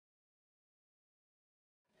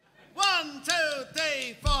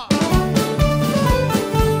3, 4.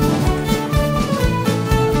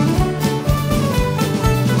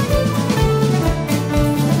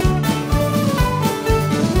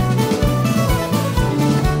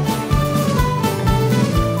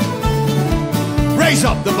 Raise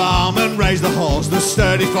up the barm and raise the horse, the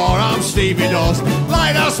sturdy forearm Stevie Dawes.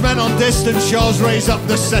 Lighthouse men on distant shores, raise up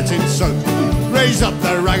the setting sun. Raise up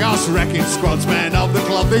the raghouse wrecking squads, men of the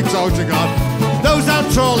cloth who told to God. Those out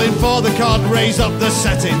trawling for the cod, raise up the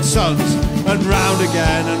setting suns. And round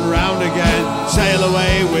again, sail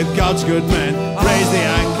away with God's good men. Raise the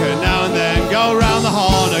anchor now and then, go round the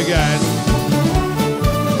horn again.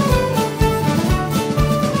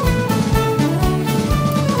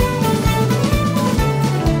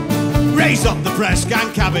 Raise up the press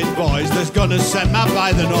gang cabin boys, there's gunners sent mad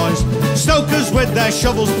by the noise. Stokers with their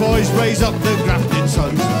shovels poised, raise up the grafting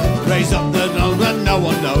sons. Raise up the known that no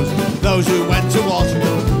one knows, those who went to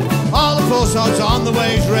Waterloo. All the poor sods on the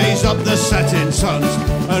waves, raise up the setting suns.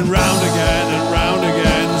 And round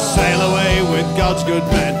again, sail away with God's good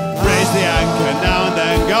men. Raise the anchor now and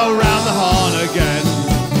then, go round the horn again.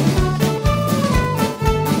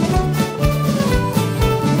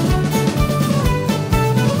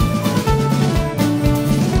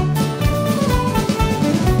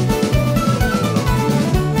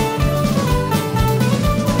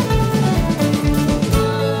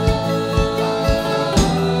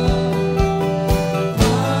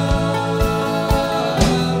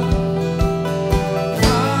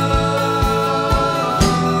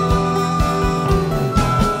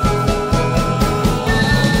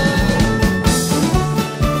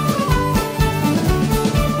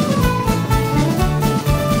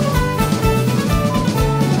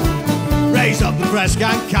 Press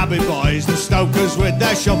gang cabin boys, the stokers with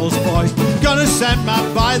their shovels poised. Gunners sent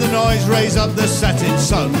mad by the noise, raise up the setting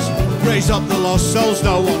suns. Raise up the lost souls,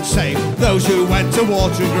 no one saved, those who went to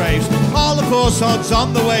watery graves. All the poor sods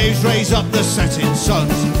on the waves, raise up the setting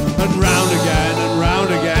suns. And round again,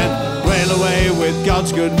 whale away with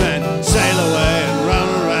God's good men. Sail away and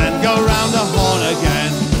round, go round the horn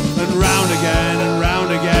again. And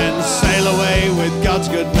round again, sail away with God's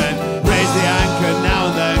good men. Raise the anchor now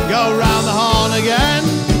and then, go round the horn again.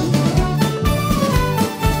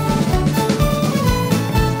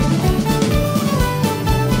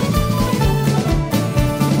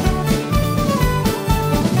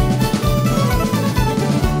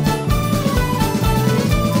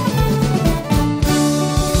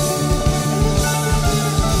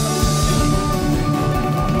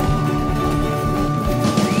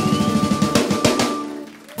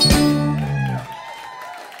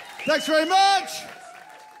 Thanks very much.